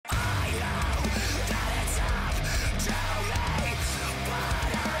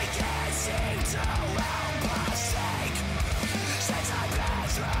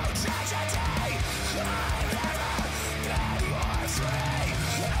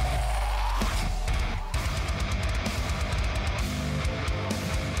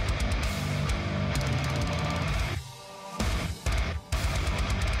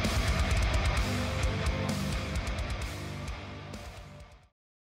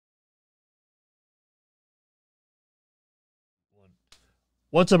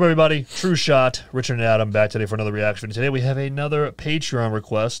What's up, everybody? TrueShot, Richard and Adam back today for another reaction. Today we have another Patreon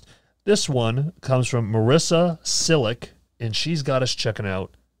request. This one comes from Marissa Silic, and she's got us checking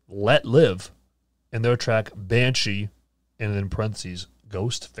out Letlive and their track Banshee, and in parentheses,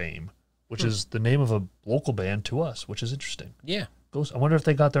 Ghost Fame, which is the name of a local band to us, which is interesting. Yeah. Ghost. I wonder if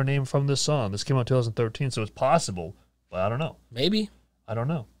they got their name from this song. This came out in 2013, so it's possible, but I don't know. Maybe. I don't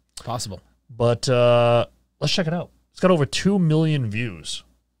know. Possible. But let's check it out. It's got over 2 million views.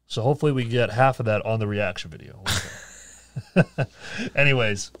 So hopefully we get half of that on the reaction video. Okay.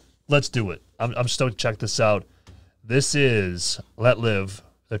 Anyways, let's do it. I'm stoked to check this out. This is Letlive,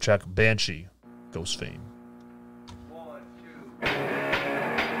 their track Banshee, Ghost Fame. 1,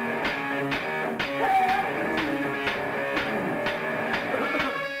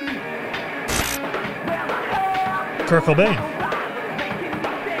 2. Kurt Cobain.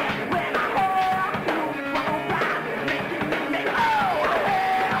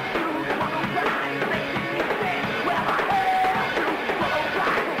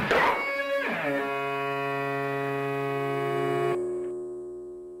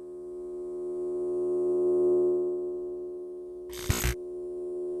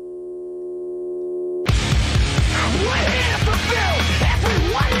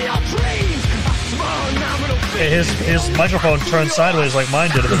 His microphone turned sideways like mine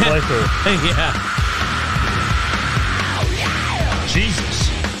did at the playthrough. Yeah. Jesus.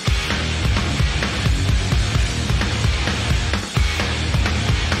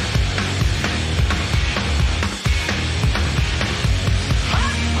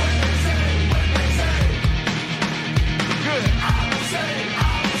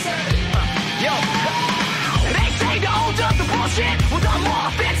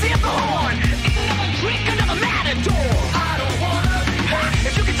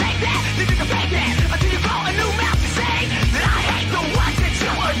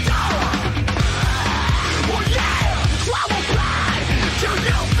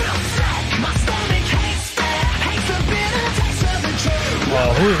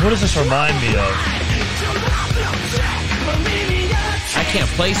 Who does this remind me of? I can't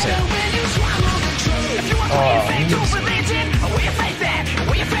place it. Oh,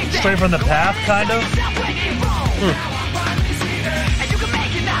 Straight from the Path, kind of?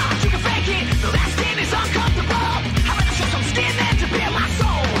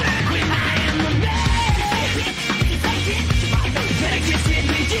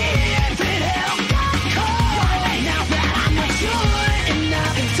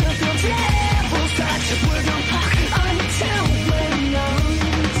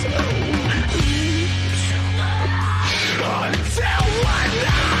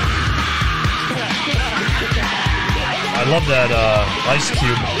 I love that Ice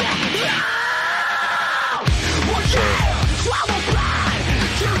Cube.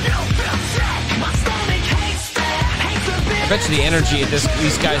 I bet you the energy at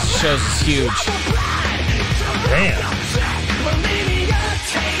these guys' shows is huge. Damn.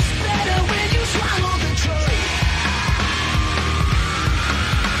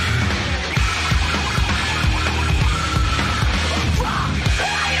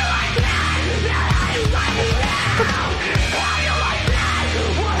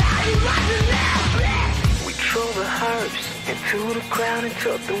 To the ground and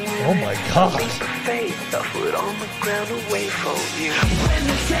took the wind. Oh my God. Faith, a foot on the ground away from you. When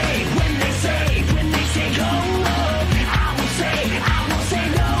they say go, I will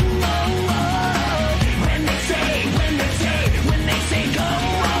say no. When they say go,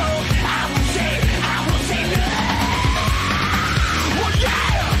 I will say no. Oh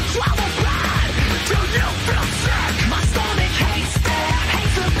yeah, swallow pride. Do you feel sick? My stomach hates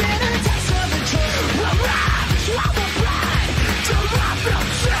the bitter taste of the truth. Swallow pride. Do I feel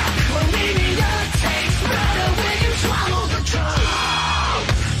sick? Well, maybe it tastes better when you swallow the truth.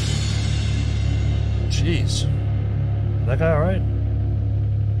 Jeez. That guy alright?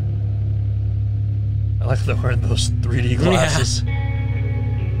 I like that they're wearing those 3D glasses.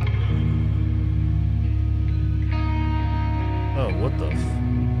 Oh, what the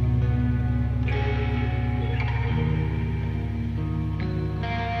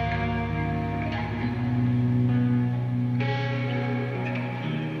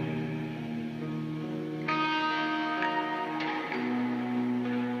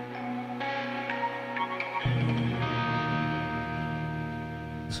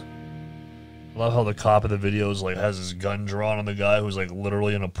I love how the cop in the video is like has his gun drawn on the guy who's like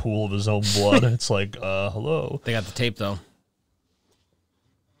literally in a pool of his own blood. It's like, hello. They got the tape though.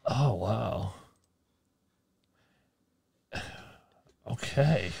 Oh wow.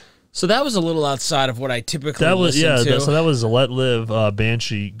 Okay. So that was a little outside of what I typically That was listen to. so that was a Letlive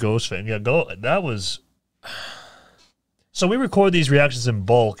Banshee Ghost fan. Yeah, that was. So we record these reactions in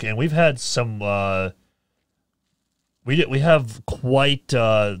bulk, and we've had some. We have quite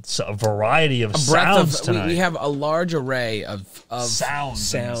a variety of sounds tonight. We have a large array of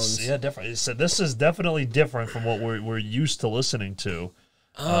sounds. Yeah, different. So this is definitely different from what we're used to listening to.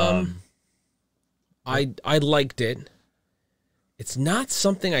 I liked it. It's not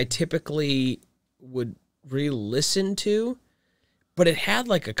something I typically would re-listen to, but it had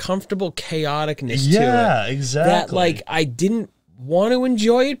like a comfortable chaoticness to it. Yeah, exactly. That like I didn't want to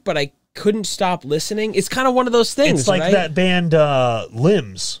enjoy it, but I couldn't stop listening. It's kind of one of those things. It's like right? that band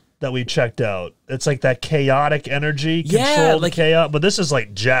Limbs that we checked out. It's like that chaotic energy, controlled like chaos. But this is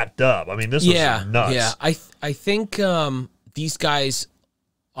like jacked up. I mean, this was nuts. Yeah, I think these guys,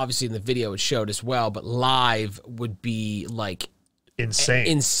 obviously in the video it showed as well, but live would be like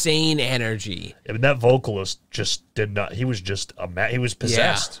insane energy. I mean, that vocalist just did not. He was just he was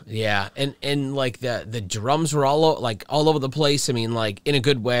possessed. Yeah, and like the drums were all over the place. I mean, like in a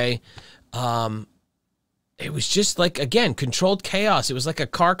good way. It was just like, again, controlled chaos. It was like a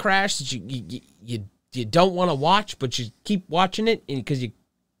car crash that you don't want to watch, but you keep watching it because you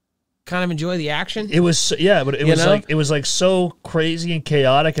kind of enjoy the action. It was but it was like so crazy and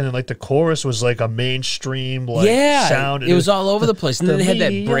chaotic, and then like the chorus was like a mainstream sound. It was all over the place, and then they had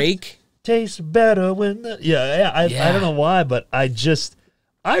that break. Tastes better when the I don't know why, but I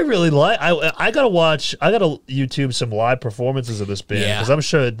really like. I gotta YouTube some live performances of this band because I'm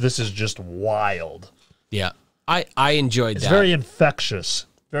sure this is just wild. Yeah, I enjoyed that. It's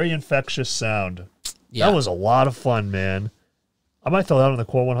very infectious sound. Yeah, that was a lot of fun, man. I might throw that on the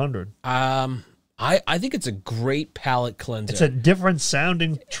Core 100. I think it's a great palate cleanser. It's a different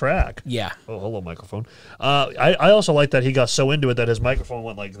sounding track. Yeah. Oh, hello, microphone. I also like that he got so into it that his microphone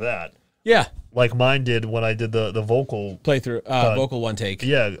went like that. Yeah. Like mine did when I did the vocal playthrough, vocal one take.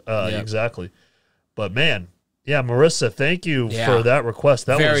 Yeah, exactly. But man, yeah, Marissa, thank you for that request.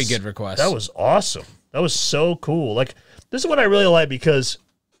 That very was good request. That was awesome. That was so cool. Like, this is what I really like because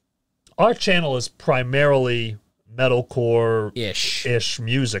our channel is primarily metalcore-ish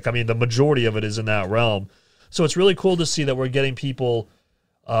music. I mean, the majority of it is in that realm. So it's really cool to see that we're getting people,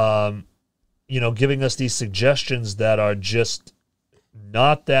 giving us these suggestions that are just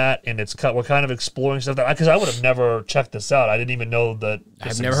not that, and we're kind of exploring stuff that, because I would have never checked this out. I didn't even know that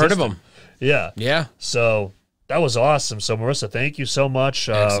I've never heard of them. Yeah. Yeah. So that was awesome. So Marissa, thank you so much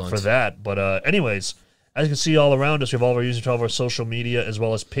for that. But anyways, as you can see all around us, we have all of our users, all of our social media, as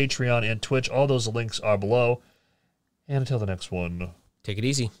well as Patreon and Twitch. All those links are below. And until the next one, take it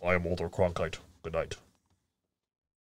easy. I am Walter Cronkite. Good night.